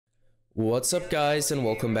What's up guys, and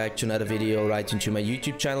welcome back to another video right into my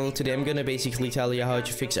YouTube channel. Today I'm gonna basically tell you how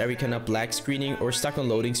to fix every kind of black screening or stuck on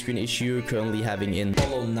loading screen issue you're currently having in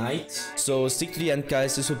Hollow Knight. So stick to the end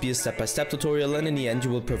guys, this will be a step-by-step tutorial and in the end you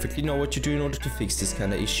will perfectly know what to do in order to fix this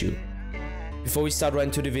kind of issue. Before we start right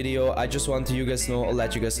into the video, I just want to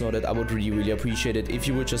let you guys know that I would really appreciate it if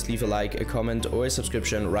you would just leave a like, a comment or a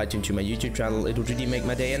subscription right into my YouTube channel. It would really make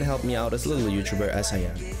my day and help me out as a little YouTuber as I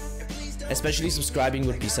am. Especially subscribing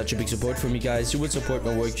would be such a big support for me guys. You would support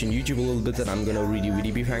my work on YouTube a little bit and I'm gonna really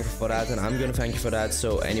be thankful for that, and I'm gonna thank you for that.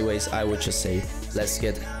 So anyways, I would just say let's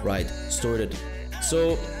get right started.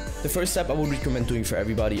 So the first step I would recommend doing for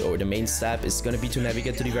everybody, or the main step, is gonna be to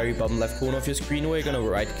navigate to the very bottom left corner of your screen where you're gonna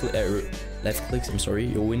left click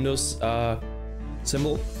your Windows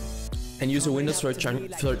symbol, and use a Windows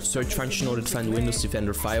search function in order to find Windows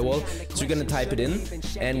Defender Firewall. So you're gonna type it in,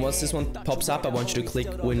 and once this one pops up, I want you to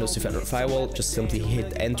click Windows Defender Firewall. Just simply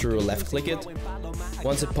hit enter or left click it.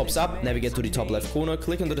 Once it pops up, navigate to the top left corner,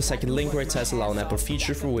 click onto the second link where it says allow an Apple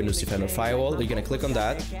feature for Windows Defender Firewall. You're gonna click on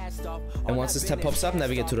that, and once this tab pops up,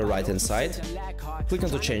 navigate to the right hand side, click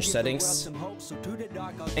onto change settings,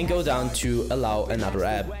 and go down to allow another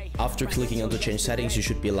app. After clicking onto change settings, you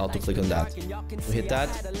should be allowed to click on that. So hit that,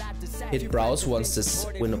 hit browse once this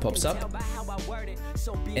window pops up,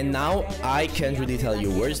 and now I can't really tell you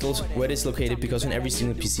where it's located because on every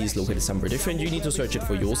single PC is located somewhere different. You need to search it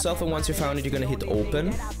for yourself, and once you found it, you're gonna hit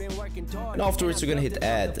open, and afterwards you're gonna hit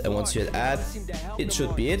add, and once you hit add, it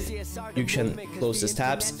should be it. You can close these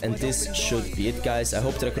tabs, and this should be it guys. I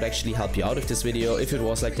hope that I could actually help you out with this video. If it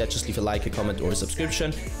was like that, just leave a like, a comment or a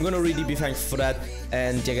subscription. I'm gonna really be thankful for that.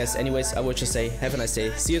 And yeah guys, anyways, I would just say have a nice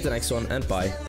day, see you at the next one, and bye.